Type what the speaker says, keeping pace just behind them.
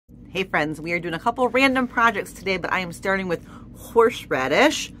Hey friends, we are doing a couple random projects today, but I am starting with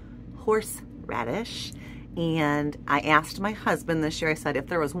horseradish. And I asked my husband this year, I said, if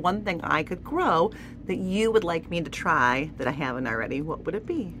there was one thing I could grow that you would like me to try that I haven't already, what would it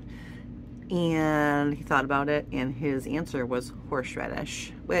be? And he thought about it, and his answer was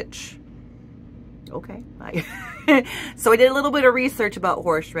horseradish, which, okay. So I did a little bit of research about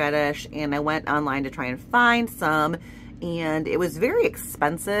horseradish, and I went online to try and find some, and it was very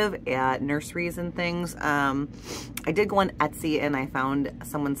expensive at nurseries and things. I did go on Etsy, and I found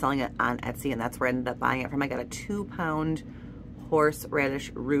someone selling it on Etsy, and that's where I ended up buying it from. I got a 2-pound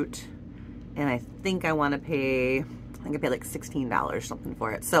horseradish root, and I think I want to pay, I think I paid like $16 something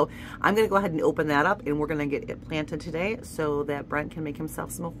for it. So I'm going to go ahead and open that up, and we're going to get it planted today so that Brent can make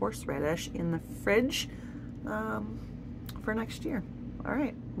himself some horseradish in the fridge for next year. All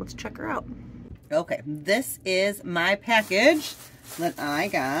right, let's check her out. Okay, this is my package that I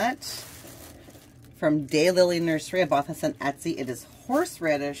got from Daylily Nursery. I bought this on Etsy. It is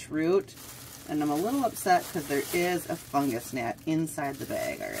horseradish root, and I'm a little upset because there is a fungus gnat inside the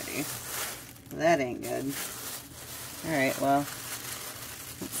bag already. That ain't good. All right, well,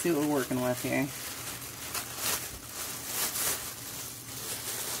 let's see what we're working with here.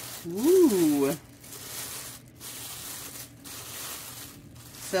 Ooh.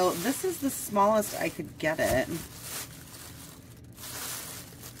 So this is the smallest I could get it.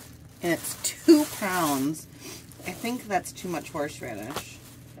 And it's 2 pounds. I think that's too much horseradish.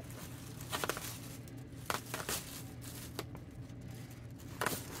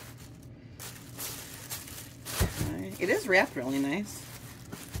 It is wrapped really nice.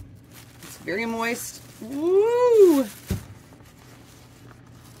 It's very moist. Woo!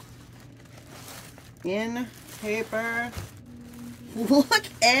 In paper. Look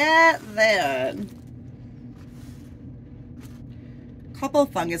at that. Couple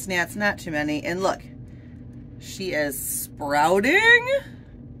fungus gnats, not too many. And look, she is sprouting.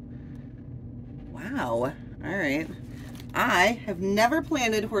 Wow. All right. I have never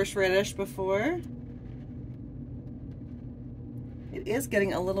planted horseradish before. It is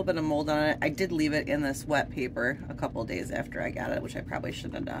getting a little bit of mold on it. I did leave it in this wet paper a couple days after I got it, which I probably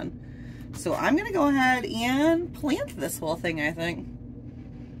shouldn't have done. So I'm gonna go ahead and plant this whole thing, I think.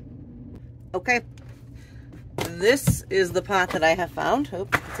 Okay, this is the pot that I have found. Oh,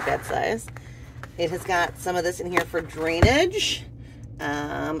 it's a bad size. It has got some of this in here for drainage.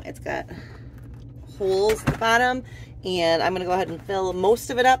 It's got holes at the bottom, and I'm gonna go ahead and fill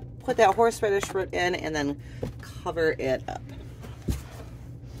most of it up, put that horseradish root in, and then cover it up.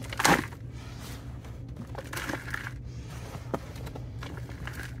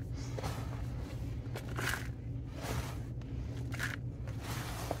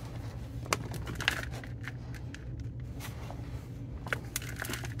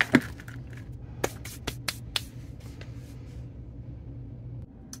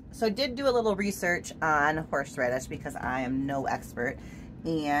 So I did do a little research on horseradish because I am no expert,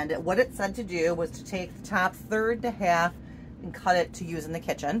 and what it said to do was to take the top third to half and cut it to use in the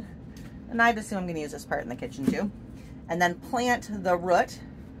kitchen, and I'd assume I'm going to use this part in the kitchen too, and then plant the root,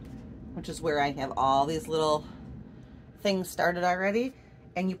 which is where I have all these little things started already,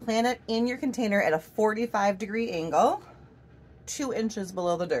 and you plant it in your container at a 45-degree angle, 2 inches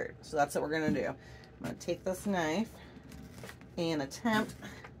below the dirt. So that's what we're going to do. I'm going to take this knife and attempt,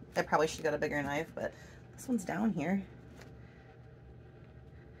 I probably should have got a bigger knife, but this one's down here.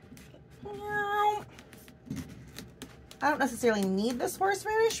 I don't necessarily need this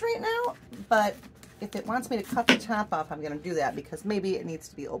horseradish right now, but if it wants me to cut the top off, I'm going to do that because maybe it needs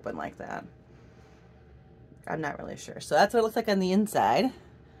to be open like that. I'm not really sure. So that's what it looks like on the inside.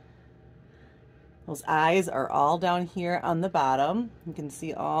 Those eyes are all down here on the bottom. You can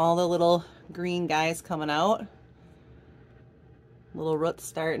see all the little green guys coming out. Little roots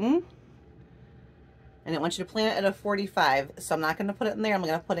starting. And it wants you to plant it at a 45. So I'm not going to put it in there. I'm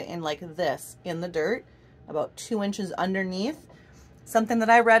going to put it in like this in the dirt, about 2 inches underneath. Something that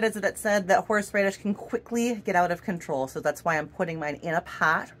I read is that it said that horseradish can quickly get out of control. So that's why I'm putting mine in a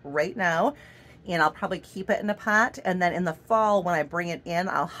pot right now. And I'll probably keep it in a pot. And then in the fall, when I bring it in,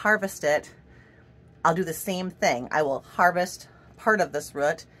 I'll harvest it. I'll do the same thing. I will harvest part of this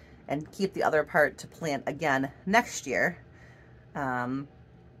root and keep the other part to plant again next year. I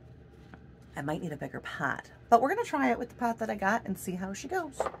might need a bigger pot, but we're going to try it with the pot that I got and see how she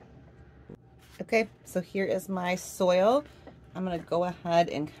goes. Okay, so here is my soil. I'm going to go ahead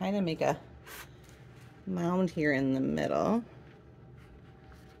and kind of make a mound here in the middle.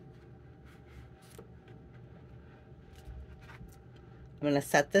 I'm going to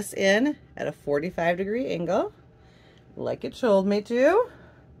set this in at a 45-degree angle, like it told me to.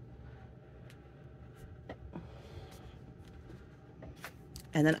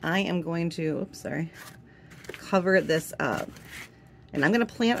 And then I am going to, oops, sorry, cover this up. And I'm going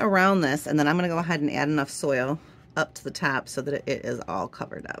to plant around this, and then I'm going to go ahead and add enough soil up to the top so that it is all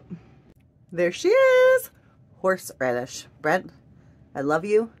covered up. There she is, horseradish. Brett, I love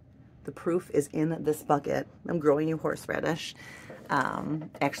you. The proof is in this bucket. I'm growing you horseradish.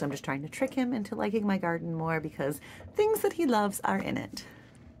 Actually, I'm just trying to trick him into liking my garden more because things that he loves are in it.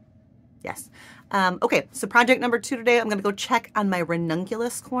 Yes. Okay, so project number 2 today, I'm going to go check on my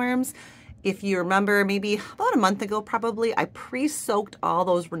ranunculus corms. If you remember, maybe about a month ago probably, I pre-soaked all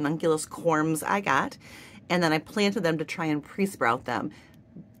those ranunculus corms I got, and then I planted them to try and pre-sprout them.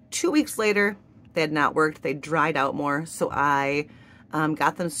 2 weeks later, they had not worked. They dried out more, so I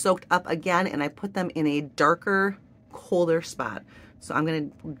got them soaked up again, and I put them in a darker, colder spot. So I'm going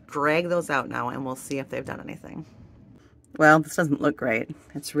to drag those out now, and we'll see if they've done anything. Well, this doesn't look great.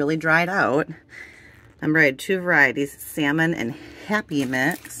 It's really dried out. Remember, I had 2 varieties, salmon and happy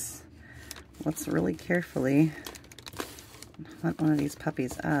mix. Let's really carefully hunt one of these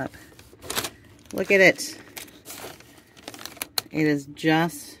puppies up. Look at it. It is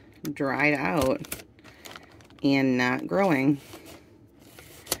just dried out and not growing.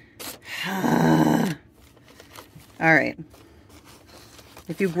 All right.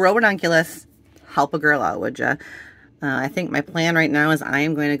 If you grow ranunculus, help a girl out, would you? I think my plan right now is I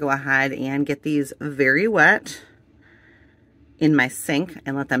am going to go ahead and get these very wet in my sink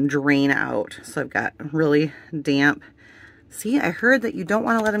and let them drain out. So I've got really damp. See, I heard that you don't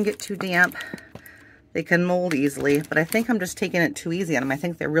want to let them get too damp. They can mold easily, but I think I'm just taking it too easy on them. I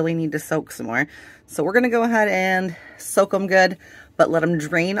think they really need to soak some more. So we're going to go ahead and soak them good, but let them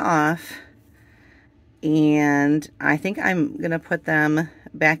drain off. And I think I'm going to put them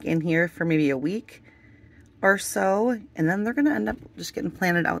back in here for maybe a week or so. And then they're going to end up just getting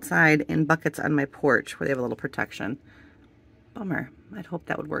planted outside in buckets on my porch where they have a little protection. Bummer. I'd hope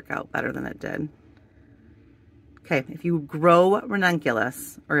that would work out better than it did. Okay, if you grow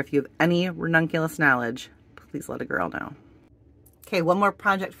ranunculus, or if you have any ranunculus knowledge, please let a girl know. Okay, one more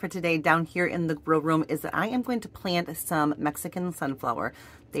project for today down here in the grow room is that I am going to plant some Mexican sunflower.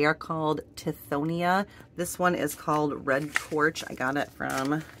 They are called Tithonia. This one is called Red Torch. I got it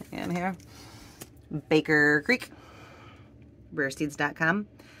from, in here, Baker Creek, rareseeds.com.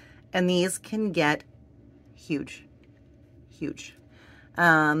 And these can get huge. Huge.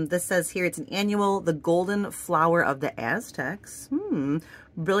 This says here it's an annual, the golden flower of the Aztecs.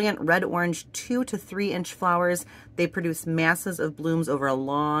 Brilliant red-orange 2 to 3 inch flowers. They produce masses of blooms over a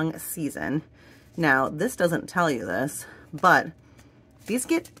long season. Now, this doesn't tell you this, but these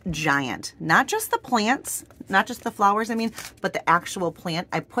get giant. Not just the plants, not just the flowers, I mean, but the actual plant.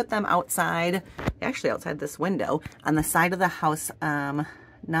 I put them outside, actually outside this window, on the side of the house,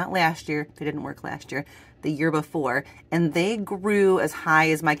 not last year. They didn't work last year. The year before, and they grew as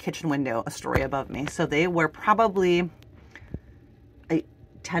high as my kitchen window, a story above me. So they were probably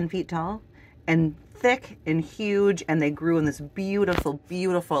 10 feet tall and thick and huge, and they grew in this beautiful,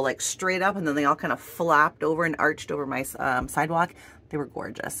 beautiful, like straight up, and then they all kind of flopped over and arched over my sidewalk. They were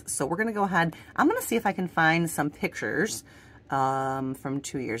gorgeous. So we're gonna go ahead, I'm gonna see if I can find some pictures from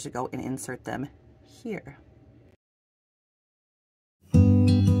 2 years ago and insert them here.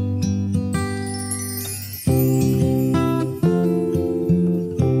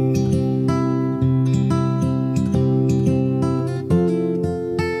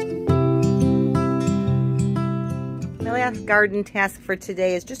 Garden task for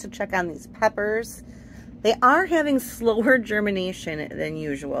today is just to check on these peppers. They are having slower germination than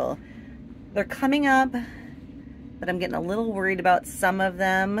usual. They're coming up, but I'm getting a little worried about some of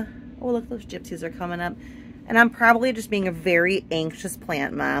them. Oh, look, those gypsies are coming up. And I'm probably just being a very anxious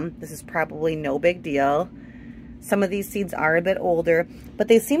plant mom. This is probably no big deal. Some of these seeds are a bit older, but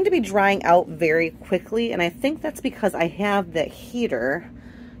they seem to be drying out very quickly, and I think that's because I have the heater.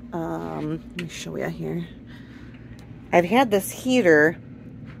 Let me show you here. I've had this heater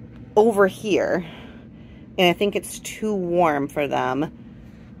over here, and I think it's too warm for them.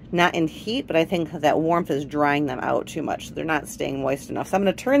 Not in heat, but I think that warmth is drying them out too much, so they're not staying moist enough. So I'm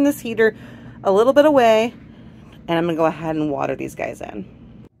going to turn this heater a little bit away, and I'm going to go ahead and water these guys in.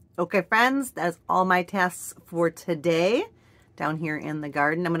 Okay, friends, that's all my tasks for today down here in the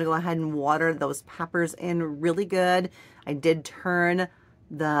garden. I'm going to go ahead and water those peppers in really good. I did turn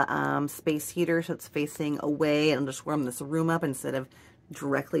the space heater so it's facing away, and I'll just warm this room up instead of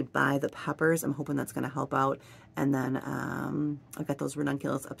directly by the peppers. I'm hoping that's going to help out. And then I've got those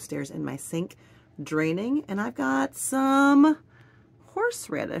ranunculus upstairs in my sink draining, and I've got some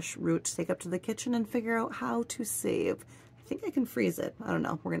horseradish root to take up to the kitchen and figure out how to save. I think I can freeze it. I don't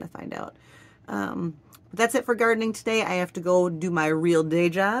know. We're going to find out. That's it for gardening today. I have to go do my real day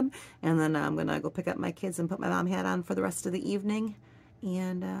job, and then I'm going to go pick up my kids and put my mom hat on for the rest of the evening,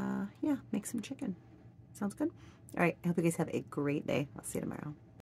 and yeah, make some chicken. Sounds good? All right, I hope you guys have a great day. I'll see you tomorrow.